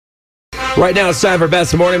Right now, it's time for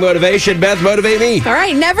Beth's Morning Motivation. Beth, motivate me. All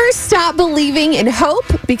right, never stop believing in hope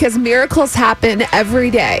because miracles happen every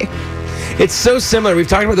day. It's so similar. We've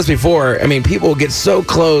talked about this before. I mean, people get so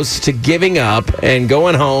close to giving up and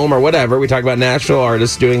going home or whatever. We talked about Nashville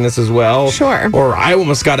artists doing this as well. Sure. Or I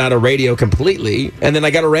almost got out of radio completely, and then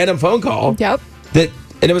I got a random phone call. Yep.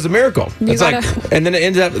 And it was a miracle. And then it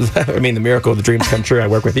ended up, I mean, the miracle of the dreams come true. I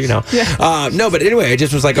work with you now. Yeah. No, but anyway, I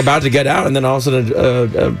just was like about to get out, and then all of a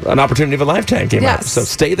sudden an opportunity of a lifetime came up. So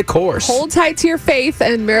stay the course. Hold tight to your faith,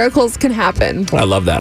 and miracles can happen. I love that.